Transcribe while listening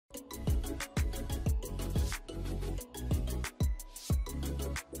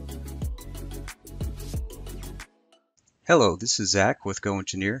Hello, this is Zach with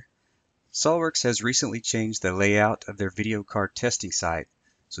GoEngineer. SOLIDWORKS has recently changed the layout of their video card testing site,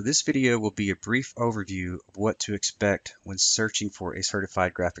 so this video will be a brief overview of what to expect when searching for a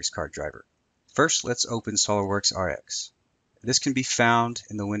certified graphics card driver. First, let's open SOLIDWORKS RX. This can be found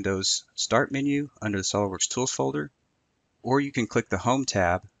in the Windows Start menu under the SOLIDWORKS Tools folder, or you can click the Home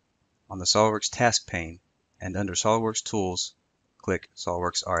tab on the SOLIDWORKS Task pane, and under SOLIDWORKS Tools, click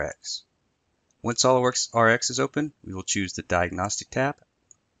SOLIDWORKS RX. Once SOLIDWORKS RX is open, we will choose the Diagnostic tab.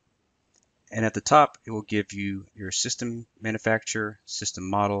 And at the top, it will give you your system manufacturer, system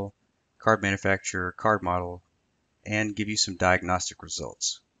model, card manufacturer, card model, and give you some diagnostic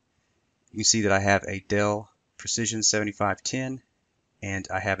results. You can see that I have a Dell Precision 7510 and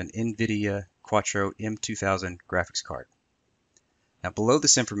I have an NVIDIA Quattro M2000 graphics card. Now below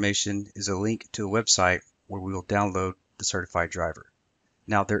this information is a link to a website where we will download the certified driver.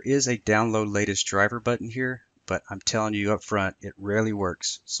 Now there is a download latest driver button here, but I'm telling you up front, it rarely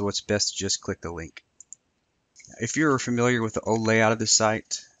works, so it's best to just click the link. If you're familiar with the old layout of the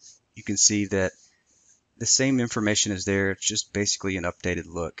site, you can see that the same information is there. It's just basically an updated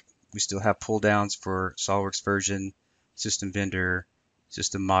look. We still have pull downs for SOLIDWORKS version, system vendor,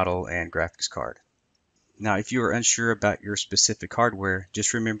 system model, and graphics card. Now if you are unsure about your specific hardware,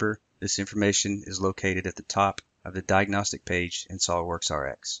 just remember this information is located at the top of the diagnostic page in SOLIDWORKS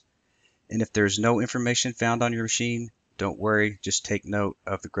RX. And if there's no information found on your machine, don't worry, just take note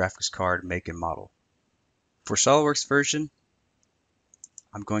of the graphics card make and model. For SOLIDWORKS version,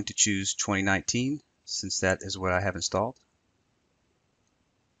 I'm going to choose 2019 since that is what I have installed.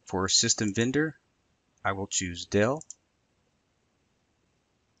 For system vendor, I will choose Dell.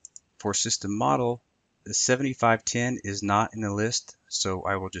 For system model, the 7510 is not in the list, so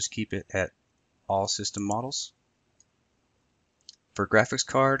I will just keep it at all system models. For graphics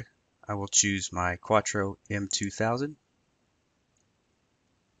card, I will choose my Quattro M2000.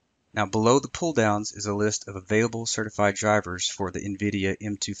 Now below the pull downs is a list of available certified drivers for the NVIDIA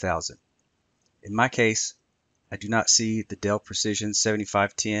M2000. In my case, I do not see the Dell Precision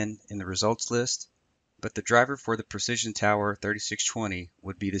 7510 in the results list, but the driver for the Precision Tower 3620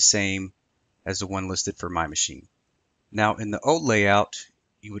 would be the same as the one listed for my machine. Now in the old layout,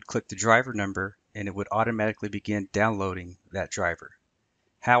 you would click the driver number and it would automatically begin downloading that driver.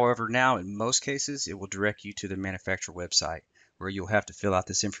 However, now in most cases, it will direct you to the manufacturer website where you'll have to fill out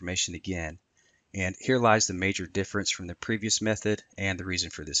this information again. And here lies the major difference from the previous method and the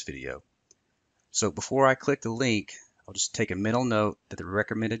reason for this video. So before I click the link, I'll just take a mental note that the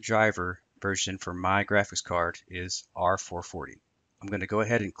recommended driver version for my graphics card is R440. I'm going to go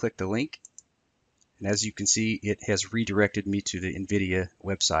ahead and click the link. And as you can see, it has redirected me to the NVIDIA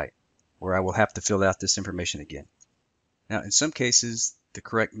website where I will have to fill out this information again. Now, in some cases, the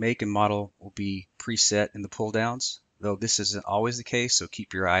correct make and model will be preset in the pull downs, though this isn't always the case, so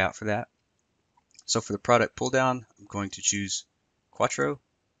keep your eye out for that. So for the product pull down, I'm going to choose Quattro.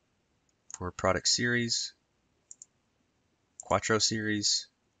 For product series, Quattro series.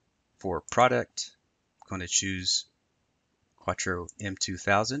 For product, I'm going to choose Quattro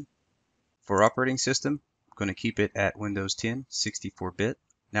M2000. For operating system, I'm going to keep it at Windows 10 64-bit.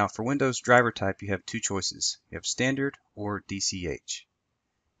 Now for Windows driver type, you have two choices. You have standard or DCH.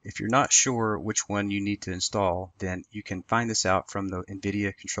 If you're not sure which one you need to install, then you can find this out from the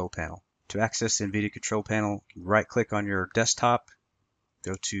NVIDIA control panel. To access the NVIDIA control panel, you can right click on your desktop,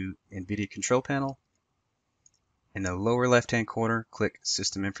 go to NVIDIA control panel. In the lower left hand corner, click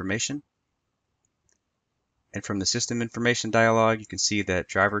System Information. And from the System Information dialog, you can see that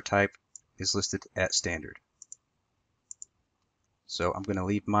driver type is listed at standard. So I'm going to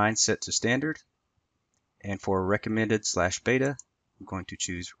leave mine set to standard. And for recommended/beta, I'm going to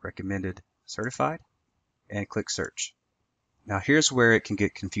choose recommended certified and click search. Now here's where it can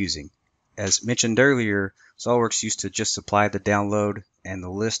get confusing. As mentioned earlier, SOLIDWORKS used to just supply the download and the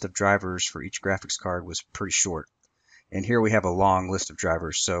list of drivers for each graphics card was pretty short. And here we have a long list of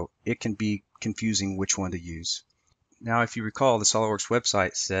drivers, so it can be confusing which one to use. Now if you recall, the SOLIDWORKS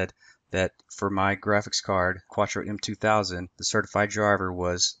website said that for my graphics card, Quattro M2000, the certified driver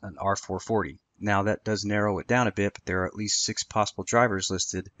was an R440. Now that does narrow it down a bit, but there are at least 6 possible drivers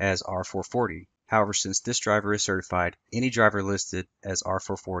listed as R440. However, since this driver is certified, any driver listed as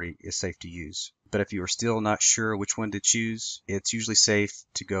R440 is safe to use. But if you are still not sure which one to choose, it's usually safe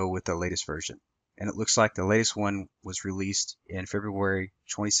to go with the latest version. And it looks like the latest one was released in February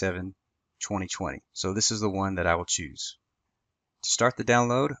 27, 2020. So this is the one that I will choose. To start the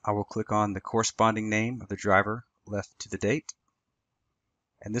download, I will click on the corresponding name of the driver left to the date.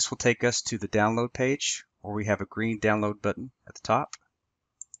 And this will take us to the download page where we have a green download button at the top.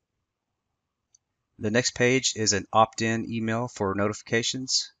 The next page is an opt-in email for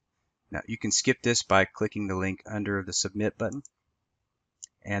notifications. Now you can skip this by clicking the link under the Submit button.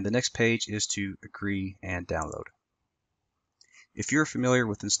 And the next page is to agree and download. If you're familiar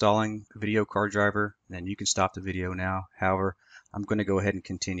with installing a video card driver, then you can stop the video now. However, I'm going to go ahead and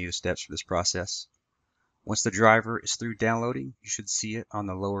continue the steps for this process. Once the driver is through downloading, you should see it on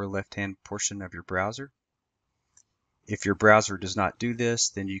the lower left-hand portion of your browser. If your browser does not do this,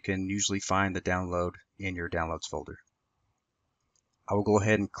 then you can usually find the download in your downloads folder. I will go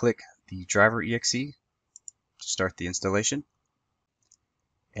ahead and click the driver exe to start the installation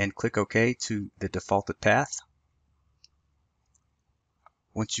and click OK to the defaulted path.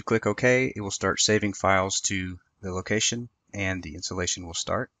 Once you click OK, it will start saving files to the location and the installation will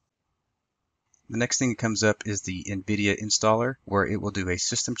start. The next thing that comes up is the NVIDIA installer, where it will do a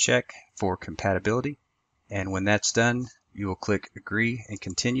system check for compatibility. And when that's done, you will click Agree and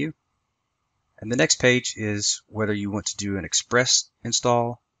Continue. And the next page is whether you want to do an express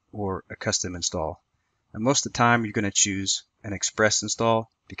install or a custom install. And most of the time, you're going to choose an express install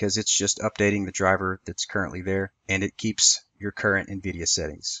because it's just updating the driver that's currently there and it keeps your current NVIDIA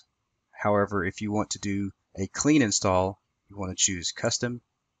settings. However, if you want to do a clean install, you want to choose Custom,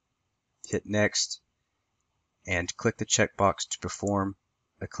 hit Next, and click the checkbox to perform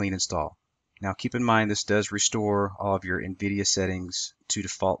a clean install. Now keep in mind this does restore all of your NVIDIA settings to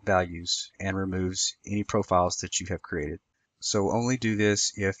default values and removes any profiles that you have created. So only do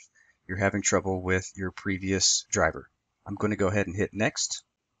this if you're having trouble with your previous driver. I'm going to go ahead and hit Next.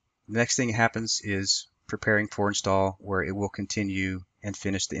 The next thing that happens is preparing for install, where it will continue and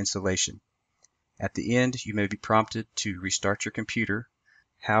finish the installation. At the end, you may be prompted to restart your computer.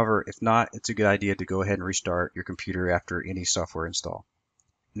 However, if not, it's a good idea to go ahead and restart your computer after any software install.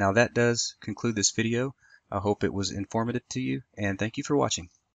 Now that does conclude this video. I hope it was informative to you, and thank you for watching.